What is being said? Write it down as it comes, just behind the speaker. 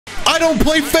I don't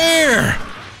play fair.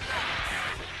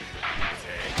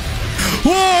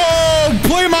 Whoa!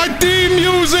 Play my theme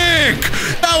music!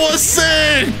 That was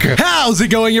sick! How's it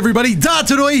going, everybody?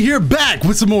 Dotodoya here, back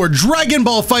with some more Dragon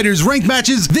Ball FighterZ ranked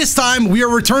matches. This time, we are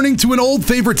returning to an old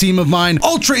favorite team of mine,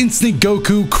 Ultra Instinct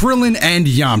Goku, Krillin, and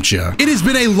Yamcha. It has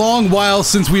been a long while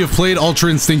since we have played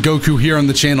Ultra Instinct Goku here on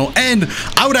the channel, and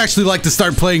I would actually like to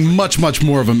start playing much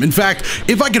more of him. In fact,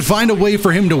 if I could find a way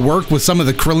for him to work with some of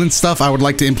the Krillin stuff, I would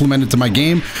like to implement it to my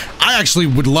game. I actually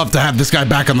would love to have this guy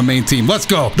back on the main team. Let's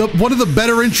go. One of the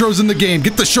better intros in the game.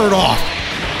 Get the shirt off.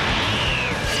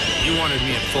 You wanted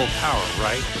me at full power,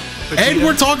 right? Vegito? And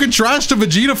we're talking trash to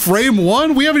Vegeta frame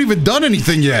 1? We haven't even done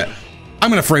anything yet. I'm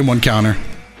gonna frame 1 counter.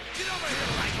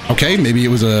 Okay, maybe it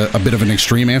was a bit of an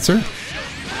extreme answer.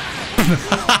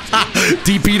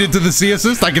 DP'd into the C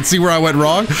assist. I can see where I went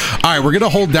wrong. All right, we're gonna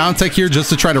hold down tech here just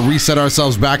to try to reset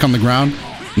ourselves back on the ground.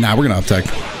 Nah, we're gonna up tech.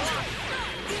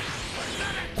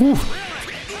 Whew.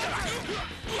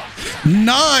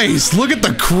 Nice! Look at the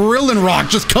Krillin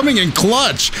rock just coming in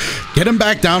clutch. Get him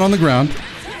back down on the ground.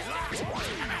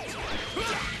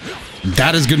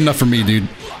 That is good enough for me, dude.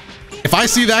 If I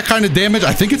see that kind of damage,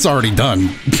 I think it's already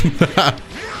done.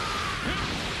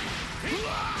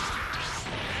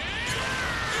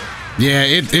 Yeah,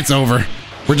 it's over.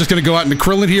 We're just gonna go out into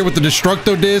Krillin here with the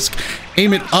Destructo Disc,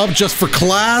 aim it up just for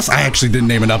class. I actually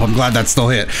didn't aim it up. I'm glad that still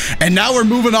hit. And now we're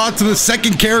moving on to the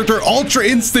second character, Ultra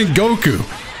Instinct Goku.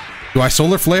 Do I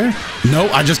Solar Flare? No,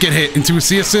 I just get hit into a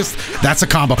C assist. That's a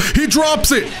combo. He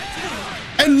drops it!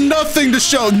 And nothing to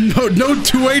show. No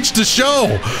 2H to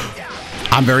show.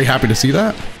 I'm very happy to see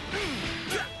that.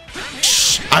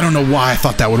 Shh, I don't know why I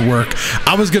thought that would work.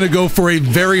 I was gonna go for a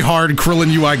very hard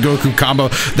Krillin UI Goku combo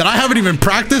that I haven't even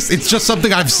practiced. It's just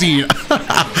something I've seen.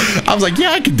 I was like,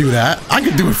 yeah, I could do that. I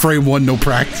could do a frame 1, no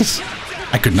practice.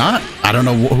 I could not. I don't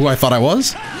know who I thought I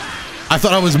was. I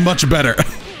thought I was much better.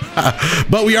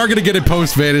 But we are gonna get a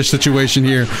post vanish situation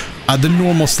here. The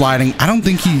normal sliding. I don't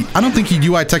think he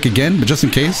UI tech again, but just in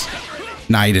case.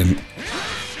 Nah, he didn't.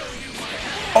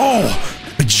 Oh,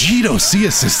 Vegito C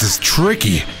assist is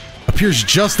tricky. Appears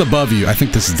just above you. I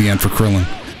think this is the end for Krillin.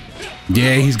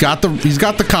 Yeah, he's got the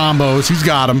combos. He's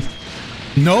got him.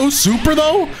 No super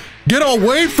though. Get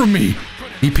away from me.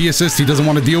 EP assist. He doesn't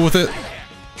want to deal with it.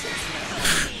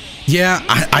 Yeah,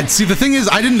 I see. The thing is,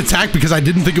 I didn't attack because I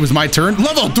didn't think it was my turn.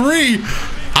 Level 3!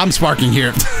 I'm sparking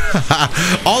here.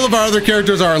 All of our other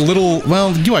characters are a little, well,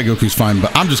 UI Goku's fine,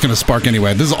 but I'm just going to spark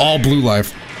anyway. This is all blue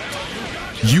life.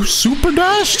 You super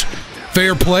dashed?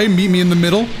 Fair play. Meet me in the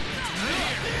middle.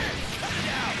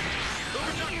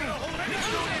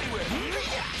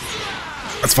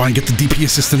 That's fine. Get the DP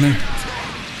assist in there.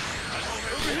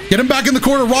 Get him back in the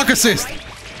corner. Rock assist.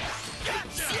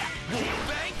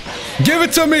 Give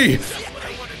it to me!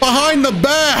 Behind the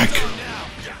back!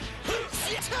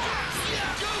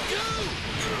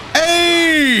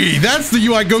 Hey! That's the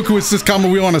UI Goku assist combo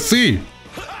we want to see.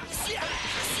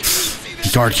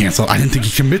 He guard cancel. I didn't think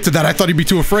he'd commit to that. I thought he'd be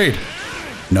too afraid.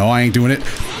 No, I ain't doing it.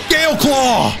 Gale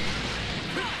Claw!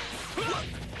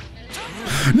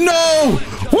 No!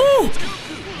 Woo!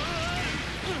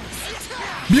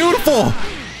 Beautiful!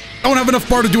 I don't have enough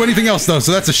bar to do anything else though,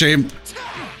 so that's a shame.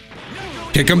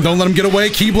 Kick him, don't let him get away.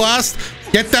 Key blast.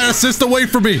 Get that assist away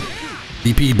from me.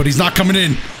 DP, but he's not coming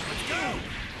in.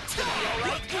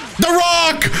 The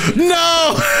Rock!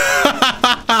 No!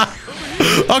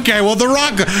 Okay, well, the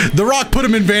Rock put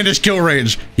him in Vanish kill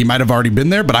range. He might have already been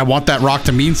there, but I want that Rock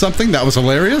to mean something. That was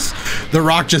hilarious. The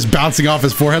Rock just bouncing off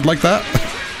his forehead like that.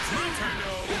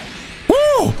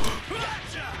 Woo!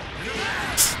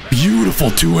 Beautiful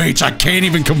 2H. I can't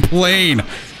even complain.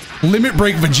 Limit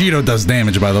Break Vegito does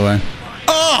damage, by the way.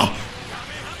 Oh!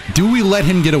 Do we let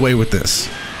him get away with this?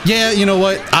 Yeah, you know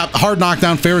what? Hard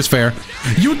knockdown, fair is fair.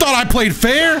 You thought I played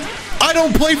fair? I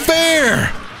don't play fair!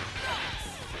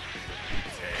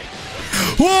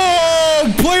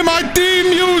 Whoa! Play my theme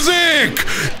music!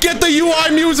 Get the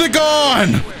UI music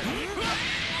on!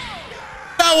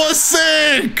 That was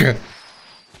sick!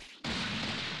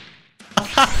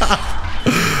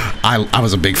 I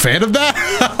was a big fan of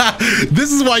that.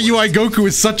 This is why UI Goku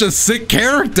is such a sick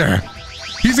character.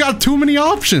 He's got too many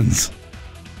options.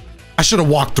 I should have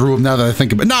walked through them now that I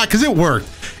think about it. Nah, because it worked.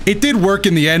 It did work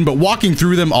in the end, but walking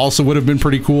through them also would have been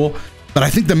pretty cool. But I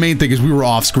think the main thing is we were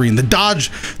off screen. The dodge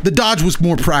was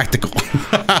more practical.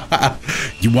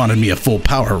 You wanted me at full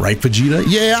power, right, Vegeta?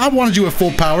 Yeah, I wanted you at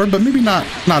full power, but maybe not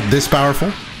this powerful.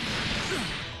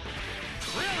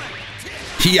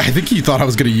 I think he thought I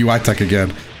was gonna UI tech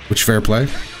again, which fair play.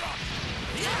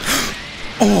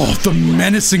 Oh, the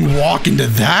menacing walk into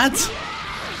that?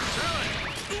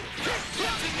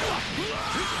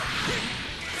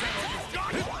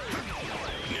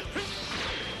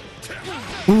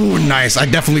 Ooh, nice. I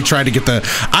definitely tried to get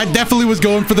I definitely was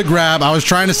going for the grab. I was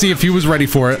trying to see if he was ready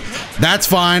for it. That's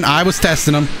fine. I was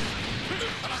testing him.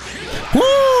 Woo!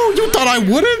 You thought I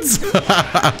wouldn't?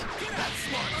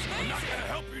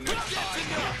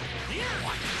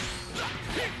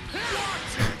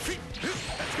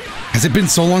 Has it been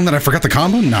so long that I forgot the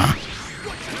combo? Nah.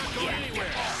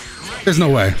 There's no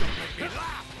way.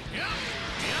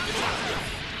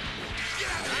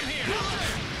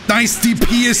 Nice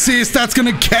DP assist. That's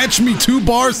going to catch me. 2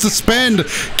 bars to spend.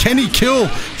 Can he kill?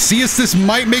 C assist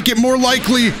might make it more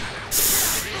likely.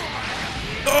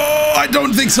 Oh, I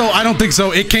don't think so. I don't think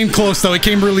so. It came close, though. It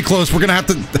came really close. We're going to have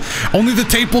to... Only the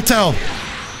tape will tell.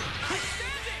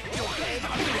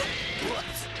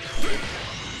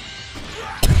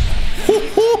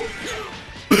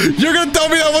 You're going to tell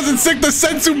me that wasn't sick? The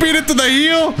Sensu beat it to the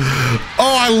heel?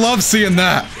 Oh, I love seeing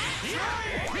that.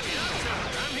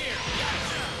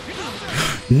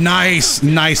 Nice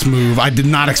move. I did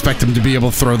not expect him to be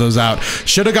able to throw those out.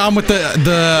 Should have gone with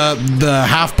the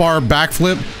half bar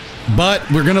backflip, but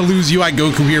we're gonna lose UI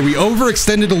Goku here. We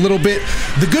overextended a little bit.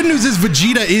 The good news is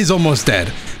Vegeta is almost dead.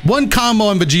 One combo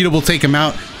and Vegeta will take him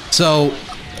out. So,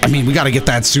 I mean, we got to get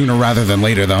that sooner rather than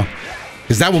later, though,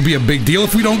 because that will be a big deal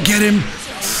if we don't get him.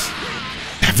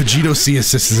 That Vegito C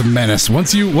assist is a menace.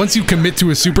 Once you commit to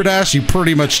a super dash, you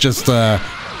pretty much just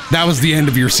that was the end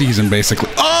of your season, basically.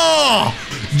 Oh!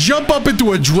 Jump up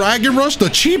into a Dragon Rush, the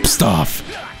cheap stuff.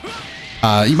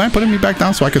 You mind putting me back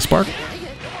down so I can spark?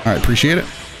 All right, appreciate it.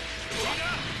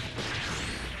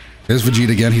 There's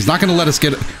Vegeta again. He's not going to let us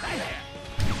get it.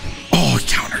 Oh, he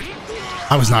countered.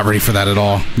 I was not ready for that at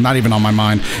all. Not even on my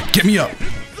mind. Get me up.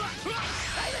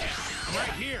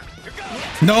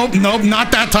 Nope,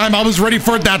 not that time. I was ready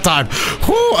for it that time.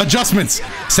 Whew, adjustments.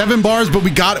 7 bars, but we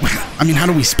got it. I mean, how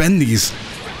do we spend these?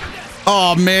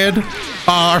 Oh, man.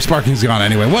 Our sparking's gone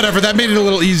anyway. Whatever, that made it a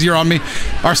little easier on me.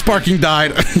 Our sparking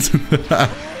died.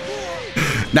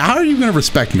 Now, how are you going to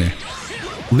respect me?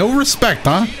 No respect,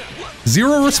 huh?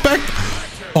 0 respect?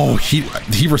 Oh,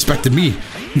 he respected me.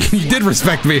 He did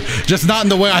respect me, just not in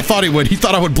the way I thought he would. He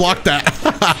thought I would block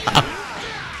that.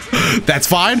 That's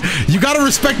fine. You got to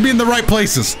respect me in the right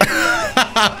places.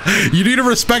 You need to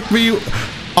respect me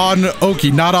on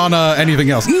Oki, not on anything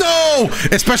else. No!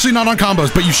 Especially not on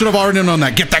combos, but you should have already known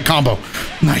that. Get that combo.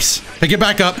 Nice. Pick it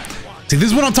back up. See, this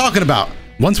is what I'm talking about.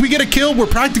 Once we get a kill, we're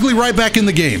practically right back in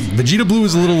the game. Vegeta Blue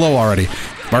is a little low already.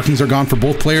 Markings are gone for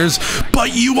both players, but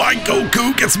UI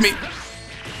Goku gets me.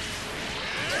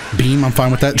 Beam, I'm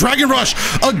fine with that. Dragon Rush!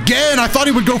 Again! I thought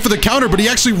he would go for the counter, but he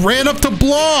actually ran up to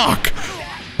block.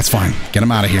 That's fine. Get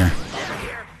him out of here.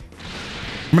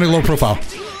 I'm gonna low profile.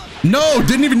 No!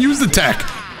 Didn't even use the tech.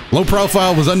 Low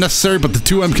profile was unnecessary, but the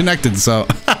 2M connected, so...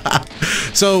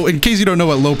 So, in case you don't know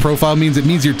what low profile means, it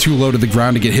means you're too low to the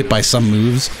ground to get hit by some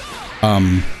moves.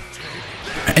 And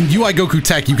UI Goku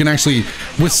tech, you can actually,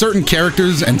 with certain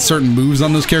characters and certain moves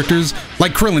on those characters,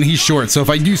 like Krillin, he's short, so if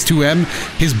I use 2M,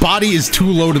 his body is too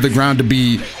low to the ground to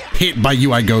be hit by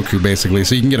UI Goku, basically,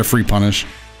 so you can get a free punish.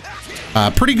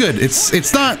 Pretty good.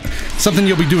 It's not something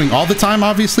you'll be doing all the time,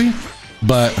 obviously,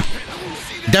 but...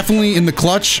 definitely in the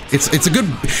clutch, it's a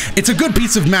good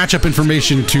piece of matchup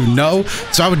information to know.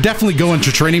 So I would definitely go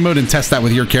into training mode and test that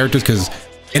with your characters, because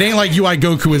it ain't like UI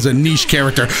Goku is a niche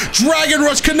character. Dragon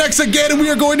Rush connects again, and we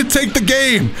are going to take the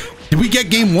game. Did we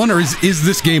get game 1, or is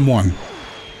this game 1?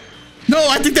 No,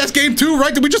 I think that's game 2,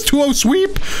 right? Did we just 2-0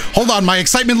 sweep? Hold on, my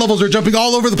excitement levels are jumping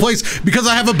all over the place because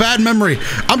I have a bad memory.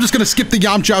 I'm just gonna skip the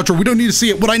Yamcha outro. We don't need to see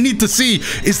it. What I need to see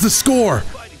is the score.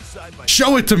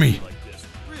 Show it to me.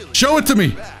 Show it to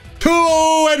me.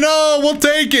 2-0, we'll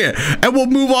take it. And we'll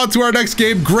move on to our next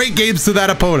game. Great games to that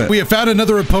opponent. We have found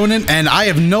another opponent, and I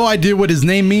have no idea what his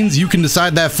name means. You can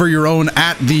decide that for your own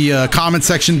at the comment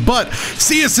section. But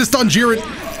C assist on Jiren.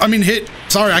 I mean, hit.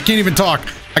 Sorry, I can't even talk.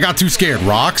 I got too scared.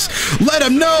 Rocks. Let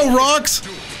him know, Rocks.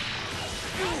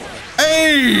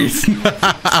 Hey.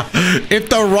 If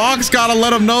the Rocks gotta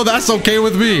let him know, that's okay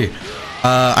with me.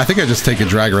 I think I just take a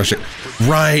drag rush.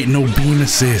 Right, no beam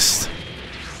assist.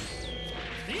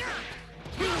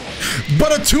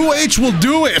 But a 2H will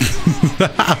do it.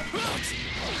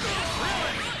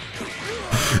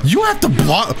 You have to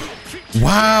block.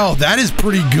 Wow, that is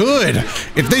pretty good.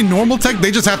 If they normal tech,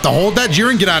 they just have to hold that.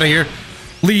 Jiren, get out of here.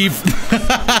 Leave.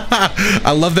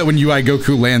 I love that when UI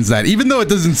Goku lands that. Even though it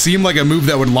doesn't seem like a move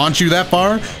that would launch you that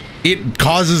far, it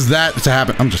causes that to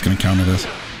happen. I'm just going to counter this.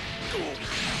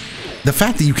 The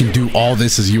fact that you can do all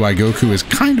this as UI Goku is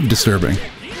kind of disturbing.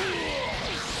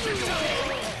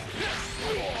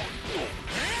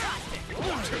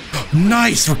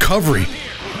 Nice recovery.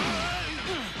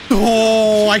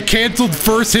 Oh, I canceled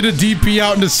first hit of DP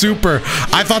out into super.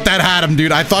 I thought that had him,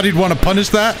 dude. I thought he'd want to punish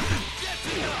that.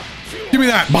 Give me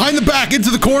that. Behind the back, into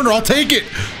the corner. I'll take it.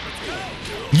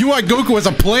 UI Goku has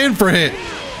a plan for hit.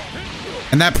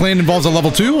 And that plan involves a level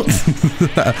 2?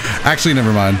 Actually,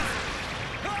 never mind.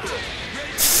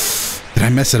 Did I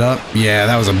mess it up? Yeah,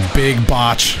 that was a big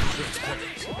botch.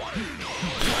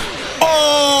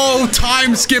 Oh,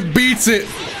 time skip beats it.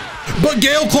 But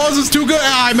Gale Claws is too good.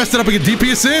 Ah, I messed it up with a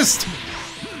DP assist.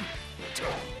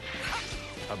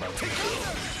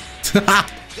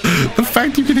 The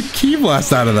fact you get a Ki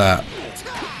Blast out of that.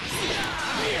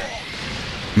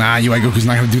 Nah, UI Goku's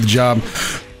not gonna do the job.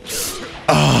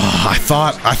 Oh, I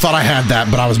thought I had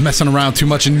that, but I was messing around too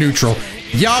much in neutral.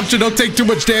 Yamcha, don't take too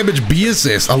much damage. B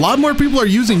assist. A lot more people are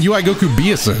using UI Goku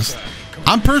B assist.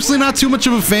 I'm personally not too much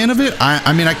of a fan of it.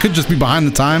 I mean, I could just be behind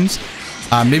the times.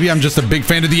 Maybe I'm just a big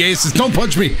fan of the aces. Don't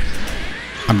punch me.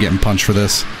 I'm getting punched for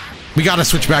this. We gotta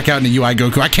switch back out into UI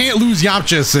Goku. I can't lose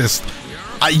Yamcha assist.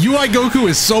 UI Goku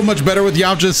is so much better with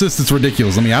Yamcha assist. It's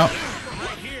ridiculous. Let me out.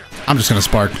 I'm just gonna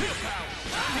spark.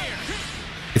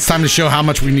 It's time to show how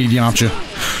much we need Yamcha.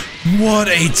 What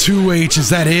a 2H. Is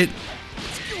that it?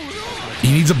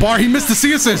 He needs a bar. He missed the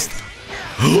C assist.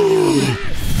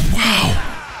 Wow.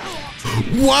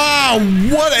 Wow.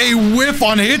 What a whiff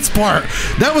on Hit's part.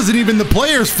 That wasn't even the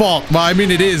player's fault. Well, I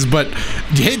mean, it is, but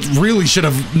Hit really should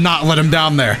have not let him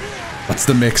down there. What's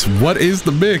the mix? What is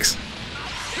the mix?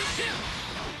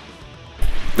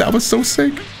 That was so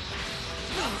sick.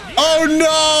 Oh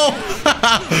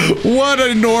no! What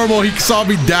a normal. He saw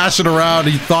me dashing around.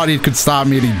 He thought he could stop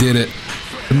me and he did it.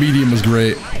 The medium was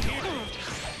great.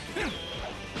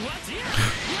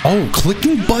 Oh,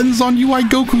 clicking buttons on UI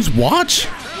Goku's watch?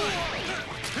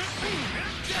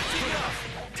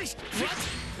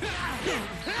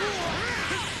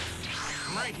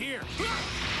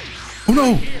 Oh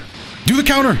no! Do the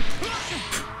counter!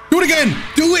 Do it again!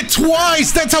 Do it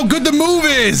twice! That's how good the move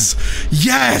is!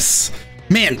 Yes!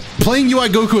 Man, playing UI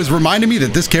Goku has reminded me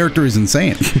that this character is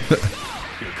insane.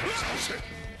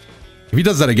 If he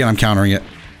does that again, I'm countering it.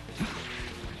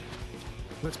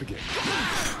 Let's begin.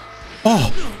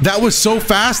 Oh, that was so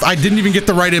fast, I didn't even get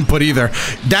the right input either.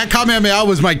 That Kamehameha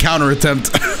was my counter attempt.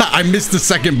 I missed the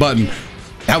second button.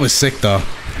 That was sick, though.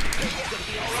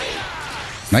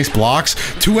 Nice blocks.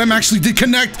 2M actually did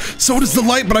connect. So does the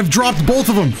light, but I've dropped both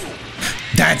of them.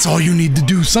 That's all you need to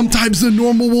do. Sometimes the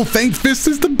normal will thank fist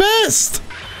is the best.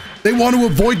 They want to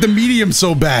avoid the medium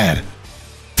so bad.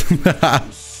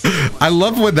 I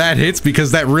love when that hits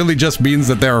because that really just means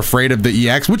that they're afraid of the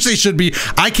EX, which they should be.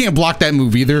 I can't block that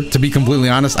move either, to be completely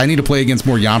honest. I need to play against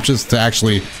more Yamchas to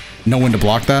actually know when to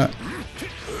block that.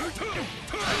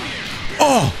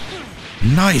 Oh,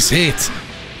 nice hit.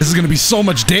 This is going to be so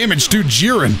much damage, dude.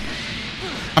 Jiren.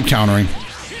 I'm countering.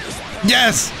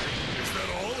 Yes.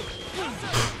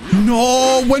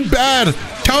 No, went bad.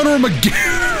 Counter him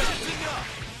again.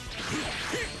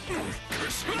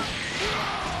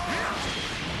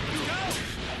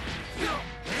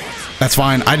 That's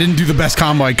fine. I didn't do the best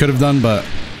combo I could have done, but...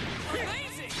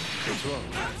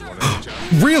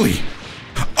 Really?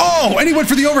 Oh, and he went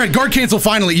for the overhead. Guard cancel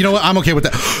finally. You know what? I'm okay with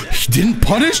that. He didn't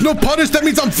punish? No punish. That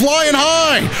means I'm flying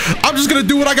high. I'm just going to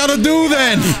do what I got to do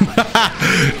then.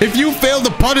 If you fail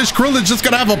to punish, Krillin's just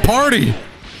going to have a party.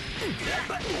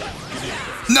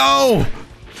 No.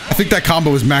 I think that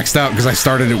combo was maxed out because I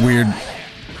started it weird.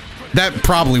 That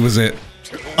probably was it.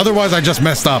 Otherwise, I just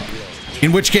messed up.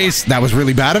 In which case, that was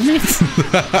really bad of me.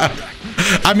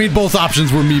 I mean, both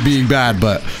options were me being bad,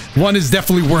 but one is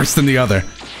definitely worse than the other.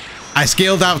 I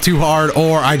scaled out too hard,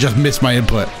 or I just missed my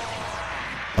input.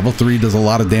 Level 3 does a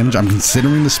lot of damage. I'm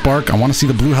considering the spark. I want to see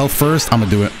the blue health first. I'm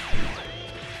gonna do it.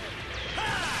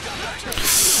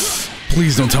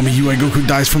 Please don't tell me UI Goku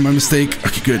dies from my mistake.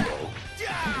 Okay, good.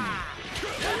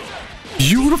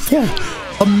 Beautiful.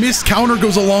 A missed counter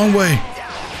goes a long way.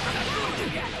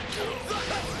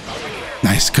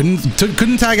 Nice.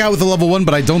 Couldn't tag out with a level 1,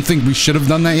 but I don't think we should have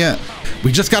done that yet.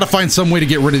 We just got to find some way to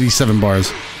get rid of these 7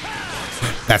 bars.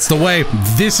 That's the way.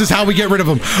 This is how we get rid of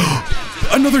them.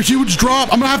 Another huge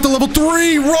drop. I'm gonna have to level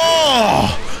 3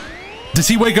 raw. Does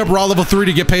he wake up raw level 3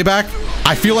 to get payback?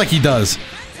 I feel like he does.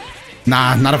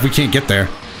 Nah, not if we can't get there.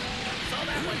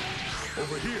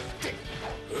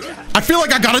 I feel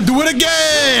like I gotta do it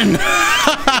again.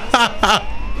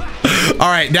 All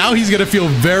right, now he's gonna feel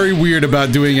very weird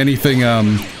about doing anything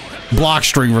block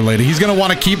string related. He's gonna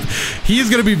want to keep. He is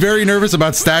gonna be very nervous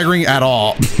about staggering at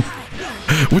all,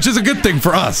 which is a good thing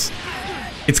for us.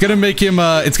 It's gonna make him.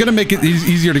 It's gonna make it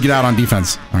easier to get out on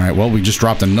defense. All right. Well, we just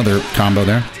dropped another combo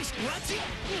there.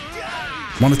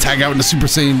 Want to tag out into Super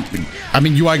Saiyan? I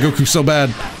mean, UI Goku so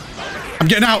bad. I'm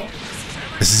getting out.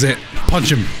 This is it.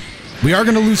 Punch him. We are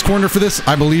going to lose corner for this,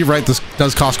 I believe, right? This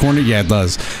does cost corner. Yeah, it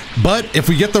does. But if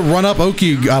we get the run up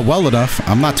Oki well enough,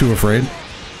 I'm not too afraid.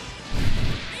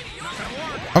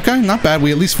 Okay, not bad.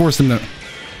 We at least forced him to...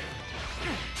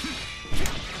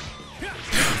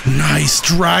 Nice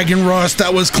Dragon Rush.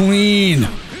 That was clean.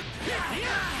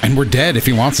 And we're dead if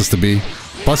he wants us to be.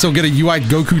 Plus, he'll get a UI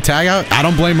Goku tag out. I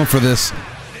don't blame him for this.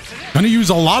 Gonna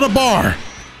use a lot of bar.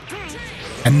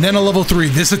 And then a level 3.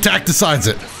 This attack decides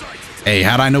it. Hey,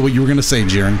 how'd I know what you were gonna say,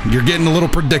 Jiren? You're getting a little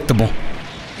predictable.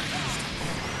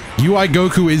 UI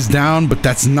Goku is down, but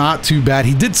that's not too bad.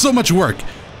 He did so much work.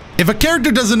 If a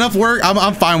character does enough work,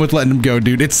 I'm fine with letting him go,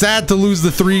 dude. It's sad to lose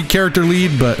the 3 character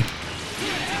lead, but...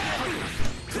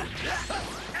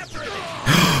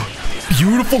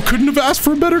 Beautiful. Couldn't have asked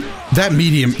for a better. That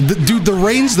medium. Dude, the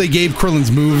range they gave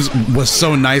Krillin's moves was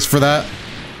so nice for that.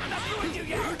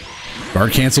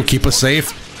 Guard cancel. Keep us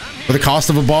safe. For the cost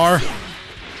of a bar.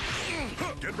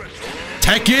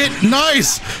 Tech it.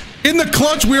 Nice. In the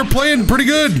clutch, we were playing pretty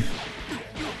good.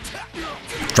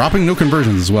 Dropping no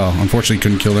conversions as well. Unfortunately,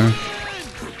 couldn't kill there.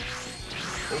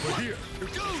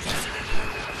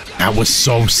 That was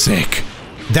so sick.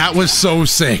 That was so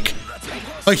sick.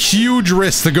 A huge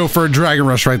risk to go for a Dragon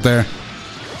Rush right there.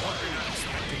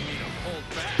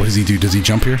 What does he do? Does he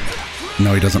jump here?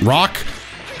 No, he doesn't. Rock.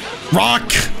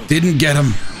 Rock. Didn't get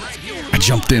him. I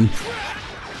jumped in.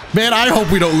 Man, I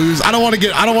hope we don't lose. I don't want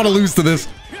to lose to this.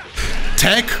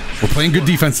 Tech. We're playing good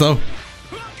defense though.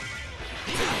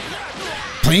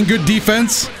 Playing good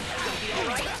defense.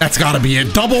 That's gotta be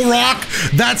it. Double rock.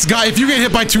 If you get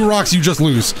hit by 2 rocks, you just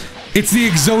lose. It's the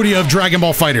Exodia of Dragon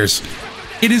Ball FighterZ.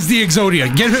 It is the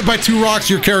Exodia. Get hit by 2 rocks,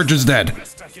 your character's dead.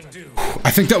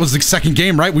 I think that was the second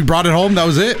game, right? We brought it home. That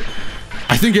was it.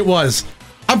 I think it was.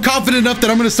 I'm confident enough that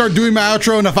I'm going to start doing my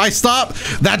outro, and if I stop,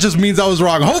 that just means I was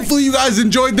wrong. Hopefully you guys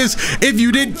enjoyed this. If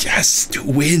you did, yes, 2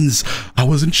 wins. I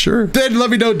wasn't sure. Then let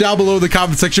me know down below in the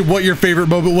comment section what your favorite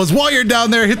moment was. While you're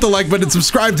down there, hit the like button,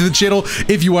 subscribe to the channel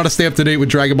if you want to stay up to date with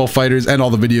Dragon Ball FighterZ and all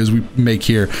the videos we make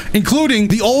here, including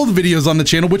the old videos on the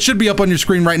channel, which should be up on your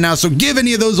screen right now. So give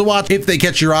any of those a watch if they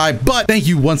catch your eye. But thank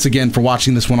you once again for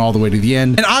watching this one all the way to the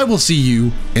end, and I will see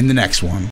you in the next one.